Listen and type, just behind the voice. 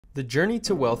The Journey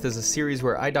to Wealth is a series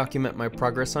where I document my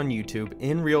progress on YouTube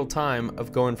in real time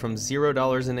of going from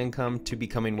 $0 in income to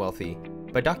becoming wealthy.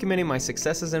 By documenting my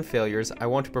successes and failures, I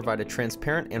want to provide a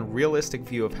transparent and realistic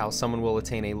view of how someone will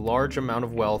attain a large amount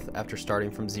of wealth after starting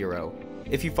from zero.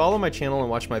 If you follow my channel and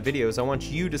watch my videos, I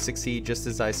want you to succeed just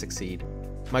as I succeed.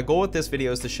 My goal with this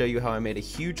video is to show you how I made a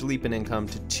huge leap in income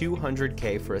to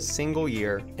 $200K for a single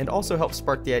year, and also help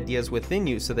spark the ideas within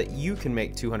you so that you can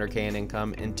make $200K in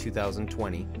income in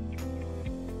 2020.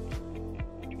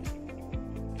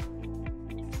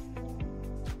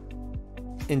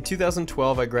 In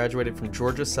 2012, I graduated from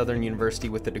Georgia Southern University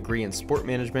with a degree in sport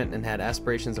management and had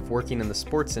aspirations of working in the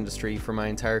sports industry for my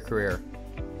entire career.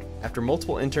 After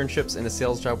multiple internships and a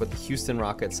sales job with the Houston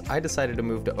Rockets, I decided to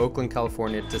move to Oakland,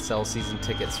 California to sell season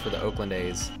tickets for the Oakland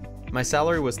A's. My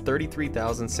salary was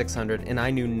 $33,600 and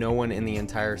I knew no one in the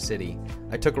entire city.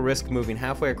 I took a risk moving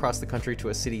halfway across the country to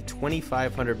a city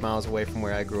 2,500 miles away from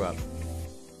where I grew up.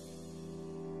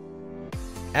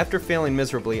 After failing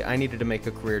miserably, I needed to make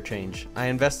a career change. I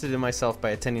invested in myself by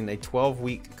attending a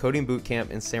 12-week coding boot camp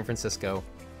in San Francisco.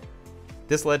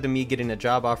 This led to me getting a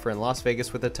job offer in Las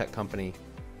Vegas with a tech company.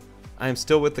 I am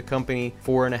still with the company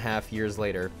 4.5 years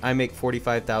later. I make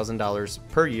 $45,000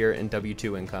 per year in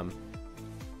W-2 income.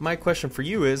 My question for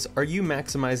you is, are you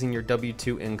maximizing your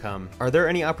W-2 income? Are there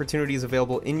any opportunities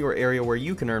available in your area where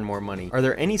you can earn more money? Are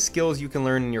there any skills you can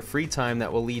learn in your free time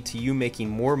that will lead to you making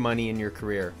more money in your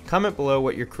career? Comment below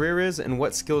what your career is and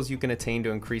what skills you can attain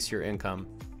to increase your income.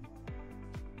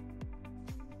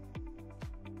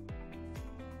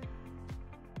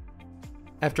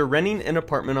 After renting an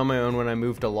apartment on my own when I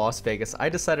moved to Las Vegas, I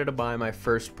decided to buy my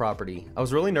first property. I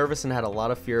was really nervous and had a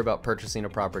lot of fear about purchasing a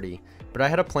property, but I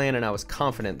had a plan and I was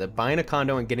confident that buying a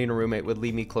condo and getting a roommate would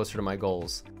lead me closer to my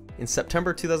goals. In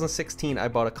September 2016, I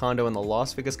bought a condo in the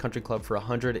Las Vegas Country Club for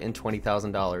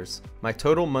 $120,000. My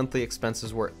total monthly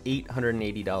expenses were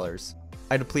 $880.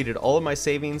 I depleted all of my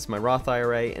savings, my Roth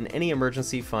IRA, and any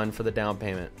emergency fund for the down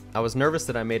payment. I was nervous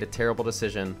that I made a terrible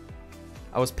decision.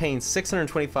 I was paying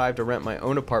 $625 to rent my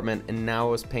own apartment, and now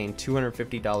I was paying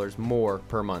 $250 more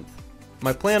per month.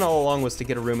 My plan all along was to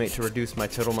get a roommate to reduce my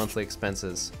total monthly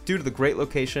expenses. Due to the great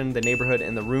location, the neighborhood,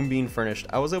 and the room being furnished,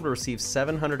 I was able to receive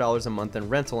 $700 a month in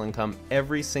rental income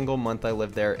every single month I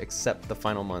lived there except the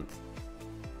final month.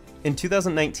 In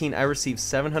 2019, I received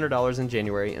 $700 in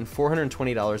January and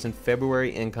 $420 in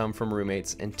February income from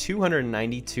roommates and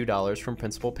 $292 from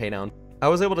principal paydown. I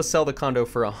was able to sell the condo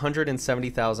for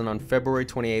 $170,000 on February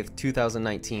 28,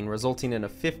 2019, resulting in a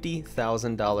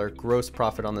 $50,000 gross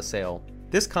profit on the sale.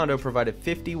 This condo provided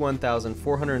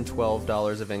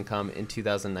 $51,412 of income in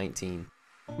 2019.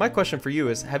 My question for you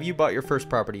is, have you bought your first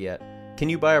property yet? Can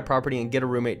you buy a property and get a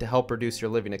roommate to help reduce your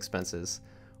living expenses?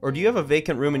 Or do you have a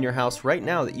vacant room in your house right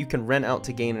now that you can rent out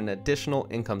to gain an additional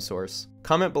income source?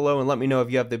 Comment below and let me know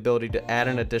if you have the ability to add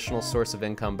an additional source of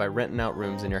income by renting out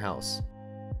rooms in your house.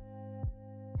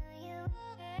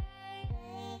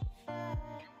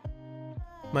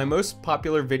 My most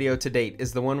popular video to date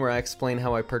is the one where I explain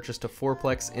how I purchased a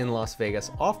fourplex in Las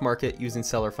Vegas off-market using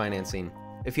seller financing.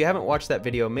 If you haven't watched that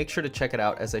video, make sure to check it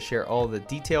out as I share all the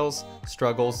details,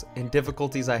 struggles, and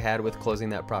difficulties I had with closing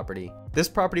that property. This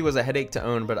property was a headache to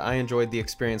own, but I enjoyed the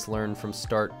experience learned from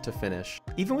start to finish.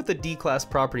 Even with a D-class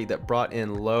property that brought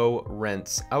in low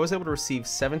rents, I was able to receive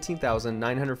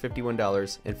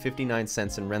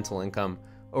 $17,951.59 in rental income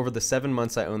over the 7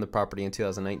 months I owned the property in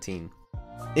 2019.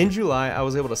 In July, I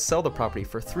was able to sell the property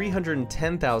for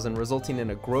 $310,000, resulting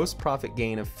in a gross profit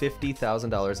gain of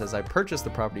 $50,000 as I purchased the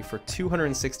property for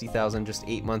 $260,000 just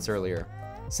 8 months earlier.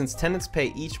 Since tenants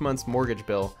pay each month's mortgage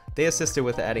bill, they assisted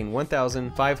with adding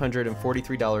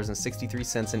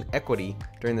 $1,543.63 in equity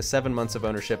during the 7 months of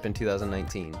ownership in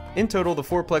 2019. In total, the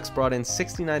fourplex brought in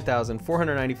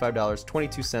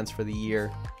 $69,495.22 for the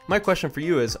year. My question for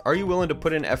you is, are you willing to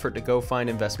put in effort to go find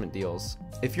investment deals?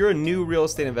 If you're a new real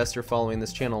estate investor following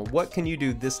this channel, what can you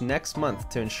do this next month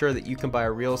to ensure that you can buy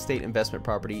a real estate investment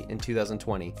property in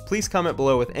 2020? Please comment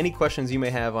below with any questions you may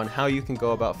have on how you can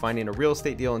go about finding a real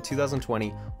estate deal in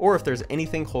 2020, or if there's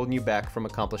anything holding you back from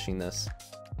accomplishing this.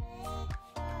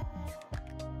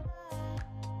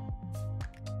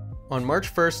 On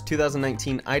March 1st,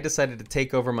 2019, I decided to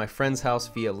take over my friend's house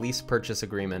via lease purchase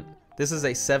agreement. This is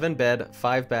a 7-bed,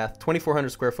 5-bath, 2,400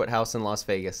 square foot house in Las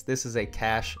Vegas. This is a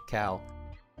cash cow.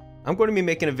 I'm going to be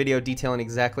making a video detailing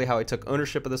exactly how I took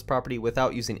ownership of this property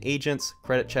without using agents,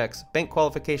 credit checks, bank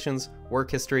qualifications,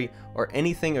 work history, or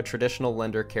anything a traditional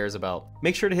lender cares about.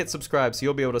 Make sure to hit subscribe so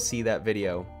you'll be able to see that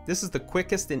video. This is the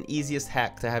quickest and easiest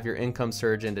hack to have your income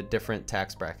surge into different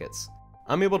tax brackets.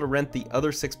 I'm able to rent the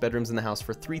other 6 bedrooms in the house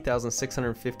for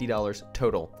 $3,650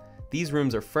 total. These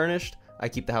rooms are furnished, I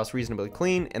keep the house reasonably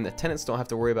clean, and the tenants don't have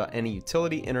to worry about any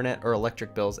utility, internet, or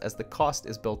electric bills as the cost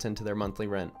is built into their monthly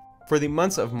rent. For the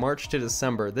months of March to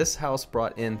December, this house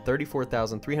brought in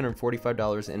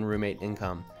 $34,345 in roommate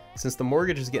income. Since the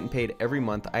mortgage is getting paid every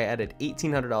month, I added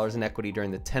 $1,800 in equity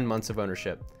during the 10 months of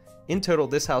ownership. In total,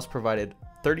 this house provided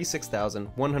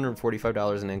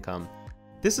 $36,145 in income.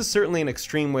 This is certainly an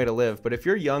extreme way to live, but if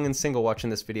you're young and single watching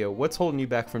this video, what's holding you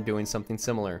back from doing something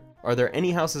similar? Are there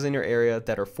any houses in your area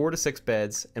that are 4 to 6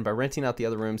 beds, and by renting out the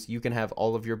other rooms, you can have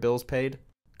all of your bills paid?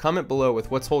 Comment below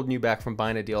with what's holding you back from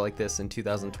buying a deal like this in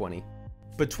 2020.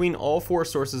 Between all 4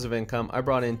 sources of income, I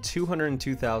brought in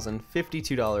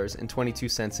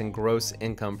 $202,052.22 in gross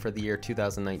income for the year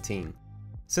 2019.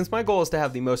 Since my goal is to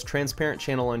have the most transparent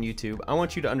channel on YouTube, I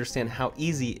want you to understand how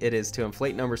easy it is to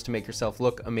inflate numbers to make yourself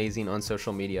look amazing on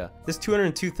social media. This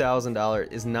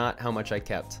 $202,000 is not how much I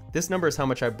kept. This number is how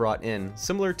much I brought in,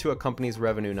 similar to a company's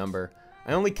revenue number.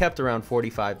 I only kept around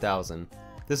 $45,000.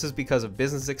 This is because of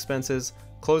business expenses,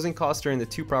 closing costs during the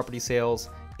 2 property sales,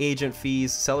 agent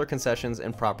fees, seller concessions,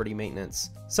 and property maintenance.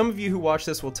 Some of you who watch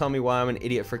this will tell me why I'm an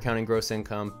idiot for counting gross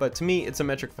income, but to me, it's a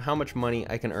metric for how much money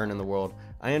I can earn in the world.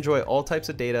 I enjoy all types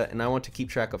of data, and I want to keep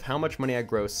track of how much money I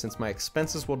gross, since my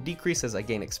expenses will decrease as I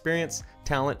gain experience,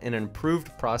 talent, and an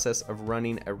improved process of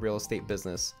running a real estate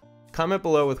business. Comment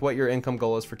below with what your income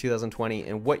goal is for 2020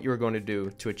 and what you are going to do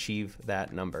to achieve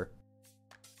that number.